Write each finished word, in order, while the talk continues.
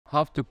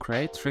How to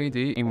create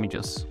 3D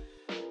images.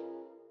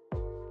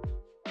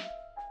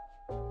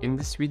 In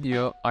this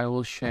video, I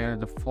will share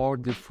the 4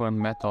 different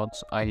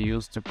methods I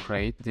use to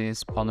create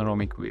these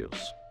panoramic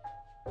views.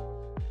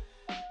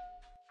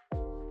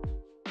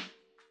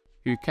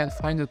 You can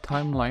find the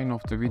timeline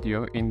of the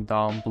video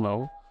down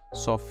below,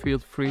 so feel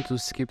free to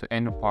skip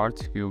any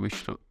part you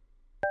wish to.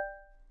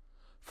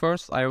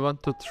 First, I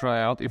want to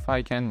try out if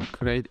I can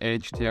create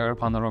HDR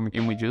panoramic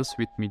images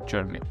with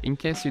Midjourney. In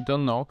case you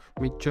don't know,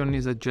 Midjourney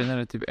is a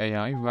generative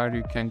AI where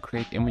you can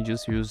create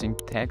images using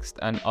text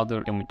and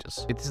other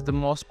images. It is the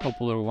most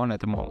popular one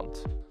at the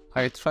moment.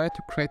 I tried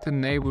to create a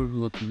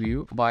neighborhood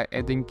view by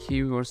adding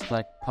keywords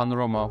like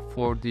panorama,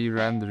 4D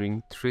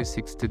rendering,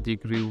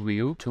 360-degree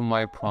view to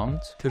my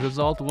prompt. The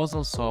result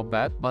wasn't so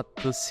bad, but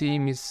the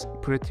theme is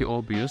pretty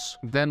obvious.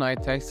 Then I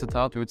tested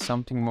out with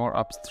something more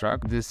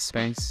abstract, this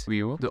space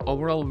view. The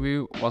overall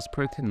view was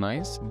pretty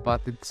nice, but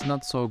it's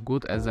not so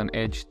good as an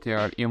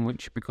HDR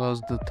image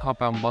because the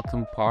top and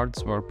bottom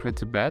parts were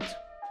pretty bad.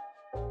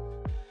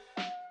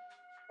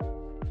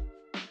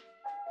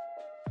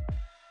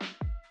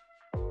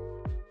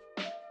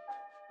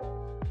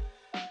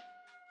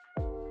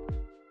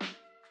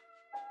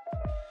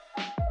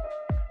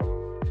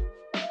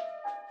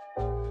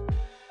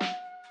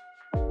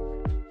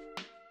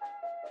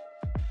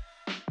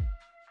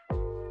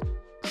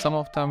 Some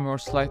of them were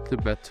slightly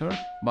better,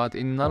 but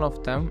in none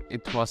of them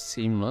it was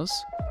seamless.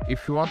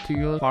 If you want to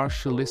use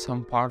partially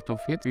some part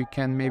of it, you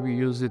can maybe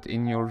use it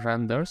in your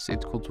renders,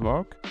 it could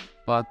work,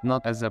 but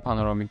not as a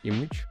panoramic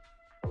image.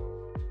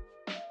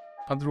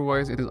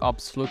 Otherwise, it is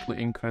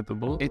absolutely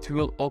incredible. It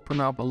will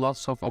open up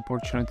lots of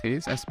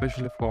opportunities,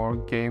 especially for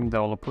game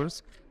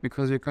developers,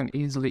 because you can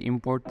easily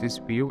import this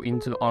view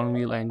into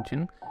Unreal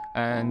Engine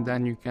and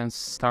then you can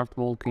start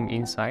walking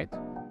inside.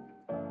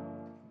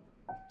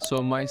 So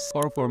my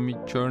score for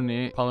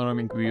Midjourney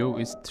panoramic view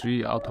is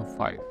 3 out of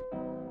 5.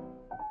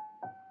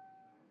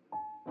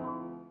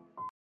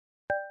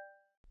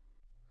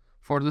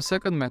 For the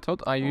second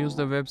method, I used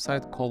a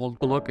website called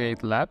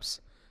Blockade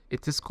Labs.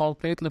 It is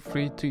completely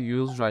free to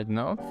use right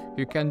now.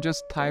 You can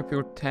just type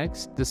your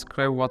text,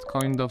 describe what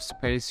kind of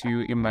space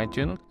you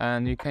imagine,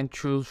 and you can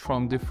choose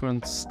from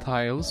different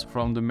styles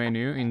from the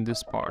menu in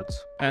this part.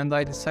 And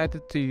I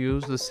decided to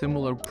use the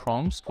similar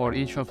prompts for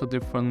each of the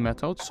different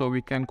methods so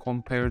we can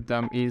compare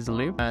them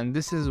easily. And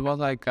this is what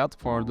I got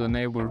for the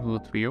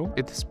neighborhood view.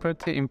 It is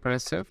pretty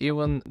impressive.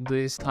 Even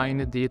these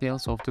tiny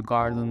details of the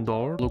garden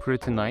door look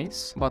pretty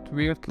nice. But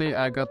weirdly,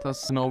 I got a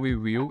snowy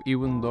view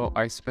even though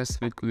I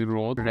specifically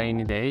wrote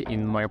rainy day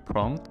in my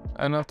prompt.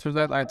 And after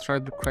that, I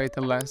tried to create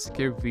a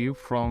landscape view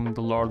from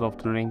the Lord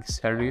of the Rings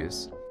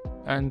series.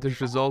 And the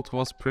result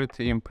was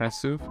pretty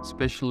impressive,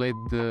 especially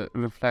the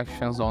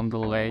reflections on the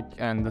lake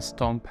and the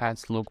stone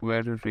paths look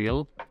very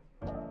real.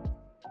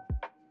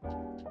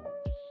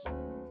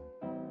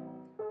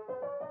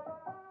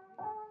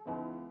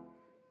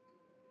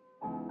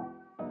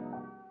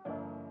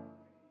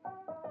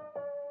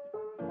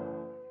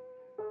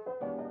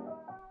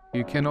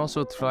 You can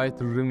also try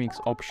the remix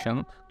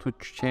option to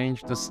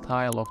change the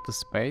style of the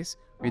space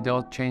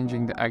without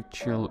changing the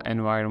actual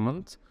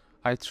environment.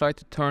 I tried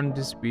to turn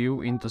this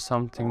view into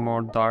something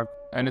more dark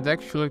and it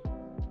actually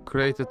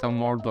created a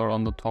Mordor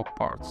on the top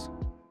parts.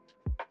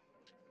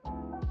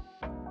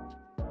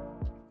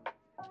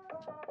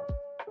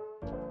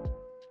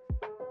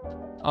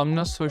 I'm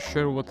not so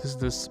sure what is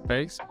this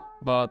space,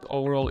 but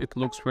overall it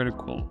looks very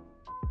cool.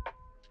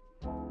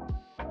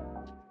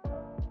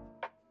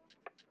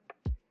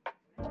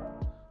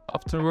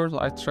 Afterwards,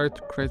 I tried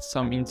to create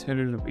some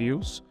interior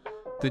views.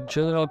 The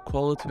general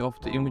quality of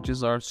the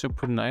images are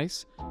super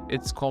nice.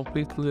 It's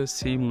completely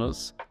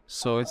seamless,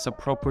 so it's a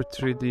proper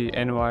 3D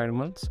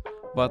environment,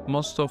 but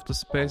most of the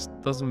space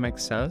doesn't make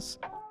sense.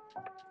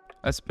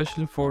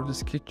 Especially for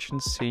this kitchen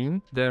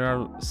scene, there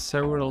are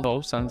several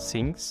stoves and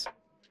sinks.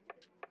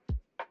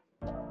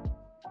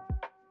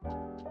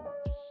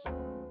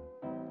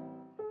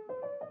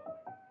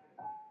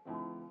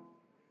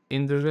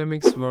 In the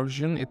remix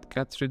version, it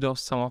got rid of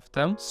some of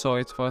them, so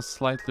it was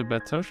slightly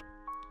better.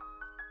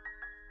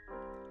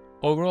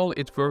 Overall,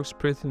 it works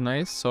pretty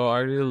nice, so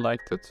I really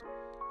liked it.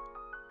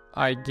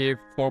 I gave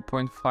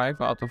 4.5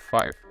 out of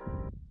 5.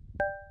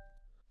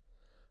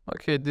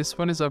 Okay, this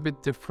one is a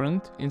bit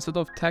different. Instead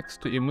of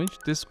text to image,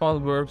 this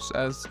one works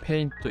as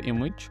paint to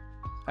image.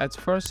 At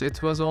first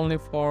it was only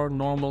for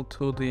normal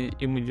 2D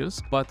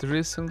images, but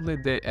recently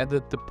they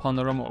added the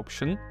panorama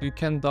option. You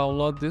can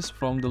download this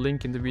from the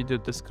link in the video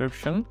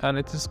description and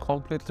it is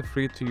completely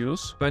free to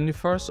use. When you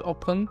first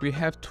open, we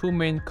have 2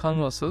 main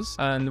canvases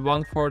and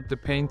one for the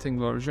painting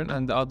version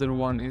and the other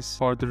one is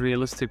for the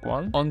realistic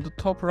one. On the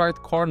top right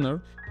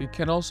corner, you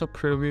can also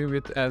preview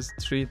it as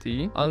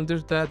 3D. Under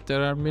that,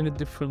 there are many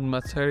different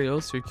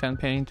materials you can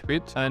paint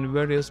with and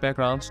various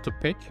backgrounds to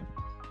pick.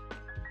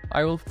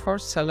 I will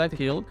first select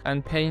hill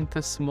and paint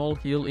a small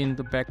hill in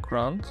the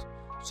background.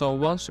 So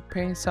once you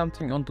paint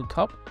something on the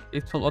top,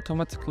 it will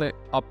automatically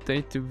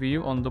update the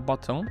view on the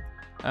bottom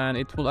and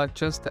it will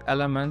adjust the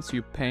elements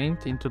you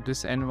paint into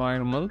this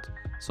environment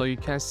So you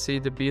can see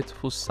the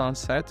beautiful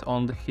sunset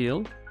on the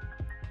hill.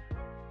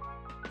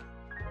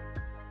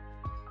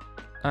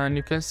 And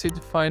you can see the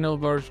final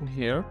version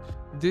here.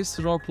 This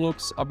rock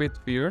looks a bit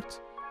weird,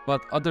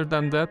 but other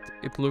than that,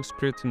 it looks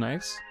pretty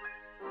nice.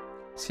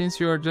 Since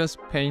you are just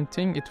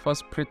painting, it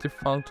was pretty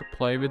fun to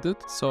play with it,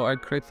 so I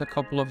created a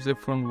couple of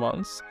different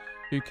ones.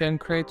 You can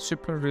create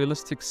super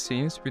realistic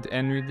scenes with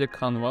Nvidia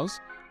Canvas,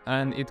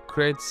 and it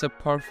creates a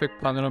perfect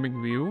panoramic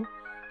view,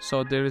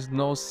 so there is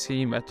no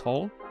seam at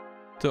all.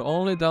 The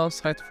only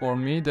downside for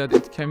me that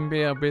it can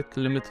be a bit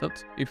limited.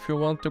 If you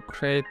want to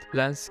create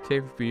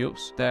landscape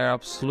views, they are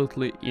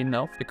absolutely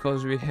enough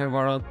because we have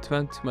around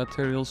 20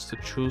 materials to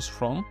choose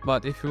from.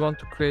 But if you want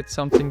to create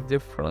something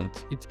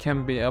different, it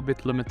can be a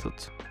bit limited.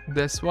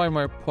 That's why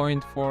my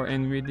point for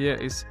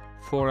Nvidia is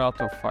 4 out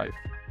of 5.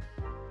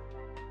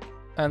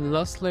 And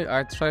lastly,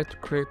 I tried to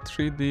create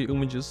 3D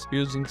images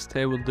using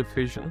Stable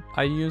Diffusion.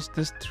 I used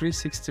this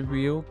 360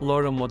 view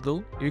LoRa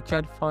model. You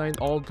can find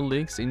all the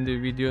links in the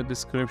video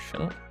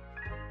description.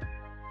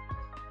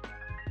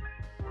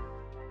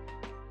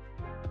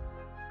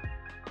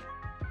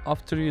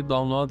 After you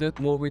download it,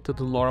 move it to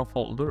the LoRa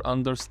folder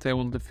under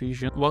Stable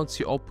Diffusion. Once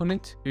you open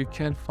it, you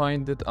can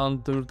find it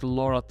under the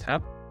LoRa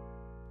tab.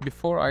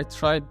 Before I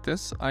tried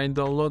this, I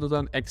downloaded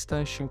an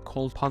extension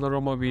called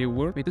Panorama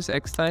Viewer. With this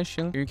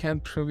extension, you can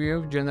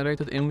preview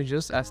generated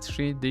images as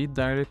 3D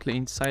directly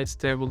inside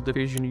Stable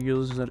Diffusion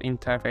user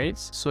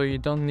interface, so you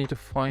don't need to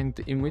find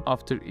the image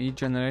after each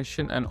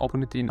generation and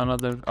open it in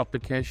another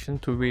application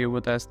to view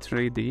it as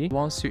 3D.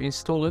 Once you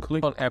install it,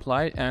 click on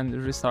Apply and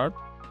Restart.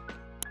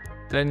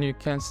 Then you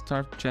can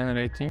start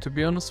generating. To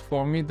be honest,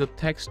 for me the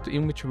text to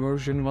image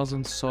version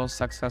wasn't so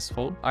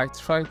successful. I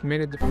tried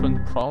many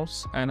different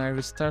prompts and I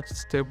restarted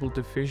Stable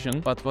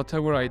Diffusion, but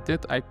whatever I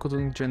did, I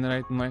couldn't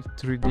generate my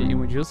 3D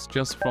images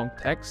just from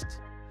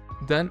text.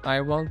 Then I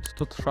wanted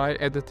to try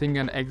editing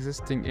an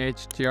existing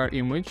HDR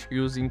image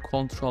using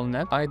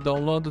ControlNet. I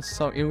downloaded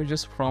some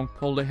images from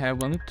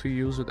Polyheaven to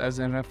use it as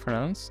a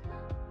reference.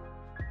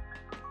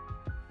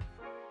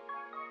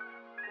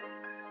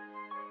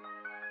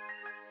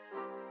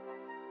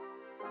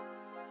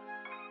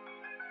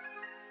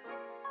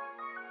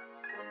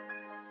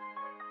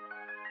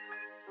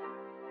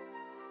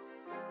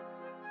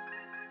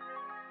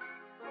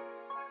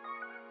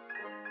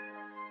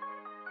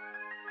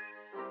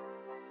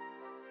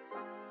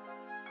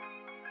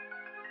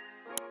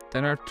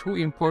 There are two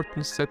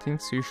important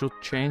settings you should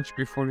change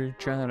before you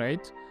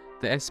generate.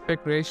 The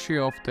aspect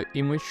ratio of the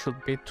image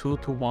should be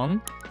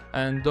 2:1,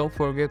 and don't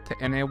forget to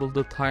enable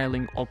the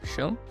tiling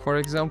option. For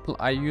example,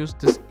 I used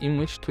this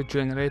image to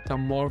generate a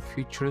more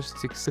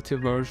futuristic city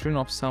version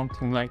of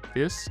something like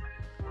this.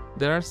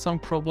 There are some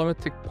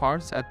problematic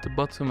parts at the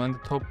bottom and the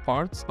top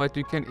parts, but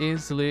you can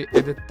easily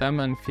edit them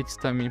and fix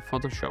them in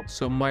Photoshop.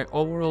 So my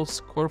overall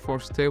score for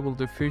Stable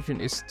Diffusion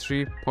is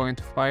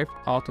 3.5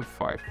 out of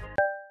 5.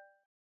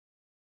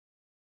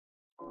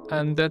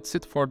 And that's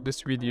it for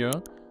this video.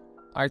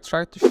 I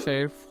tried to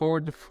share 4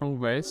 different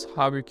ways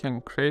how you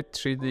can create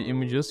 3D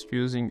images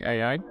using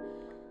AI.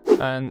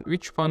 And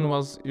which one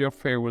was your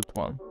favorite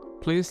one?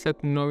 Please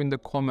let me know in the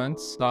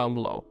comments down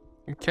below.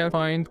 You can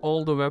find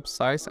all the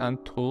websites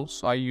and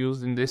tools I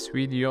used in this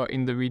video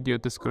in the video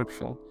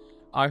description.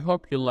 I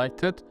hope you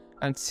liked it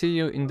and see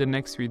you in the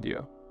next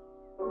video.